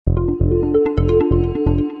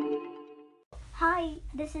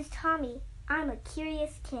this is Tommy. I'm a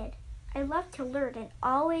curious kid. I love to learn and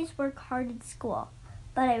always work hard in school,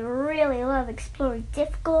 but I really love exploring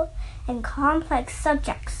difficult and complex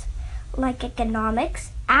subjects like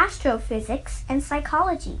economics, astrophysics, and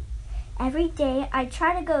psychology. Every day I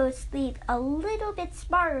try to go to sleep a little bit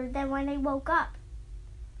smarter than when I woke up.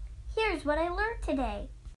 Here's what I learned today.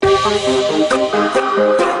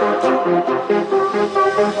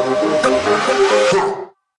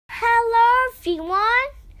 Hello everyone,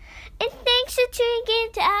 and thanks for tuning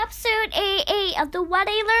in to episode 88 of the What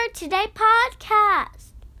I Learned Today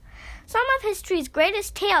podcast. Some of history's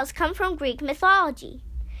greatest tales come from Greek mythology.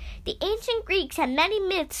 The ancient Greeks had many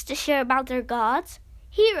myths to share about their gods,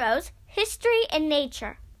 heroes, history, and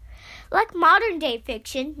nature. Like modern-day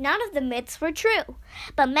fiction, none of the myths were true,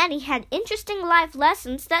 but many had interesting life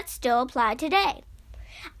lessons that still apply today.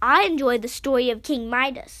 I enjoyed the story of King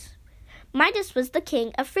Midas. Midas was the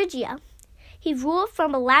king of Phrygia. He ruled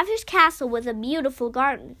from a lavish castle with a beautiful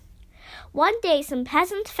garden. One day, some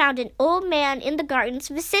peasants found an old man in the garden's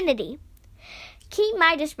vicinity. King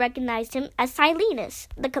Midas recognized him as Silenus,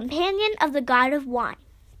 the companion of the god of wine,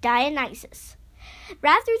 Dionysus.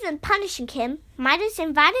 Rather than punishing him, Midas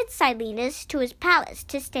invited Silenus to his palace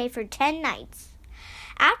to stay for 10 nights.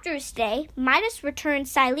 After a stay, Midas returned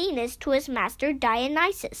Silenus to his master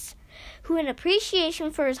Dionysus, who, in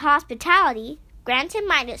appreciation for his hospitality, granted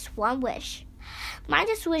Midas one wish.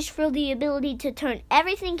 Midas wished for the ability to turn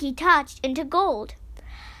everything he touched into gold.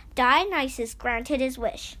 Dionysus granted his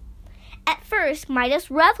wish. At first, Midas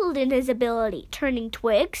reveled in his ability, turning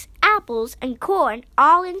twigs, apples, and corn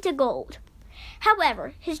all into gold.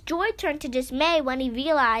 However, his joy turned to dismay when he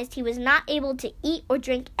realized he was not able to eat or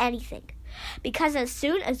drink anything, because as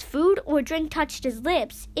soon as food or drink touched his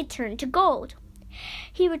lips, it turned to gold.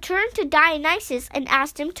 He returned to Dionysus and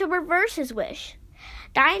asked him to reverse his wish.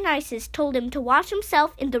 Dionysus told him to wash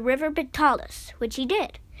himself in the river Pactolus, which he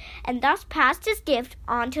did, and thus passed his gift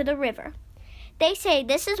on to the river. They say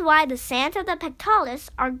this is why the sands of the Pactolus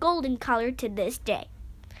are golden colored to this day.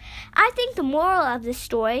 I think the moral of this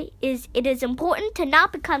story is it is important to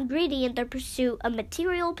not become greedy in the pursuit of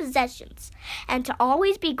material possessions, and to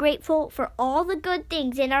always be grateful for all the good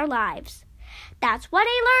things in our lives. That's what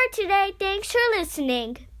I learned today. Thanks for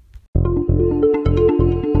listening.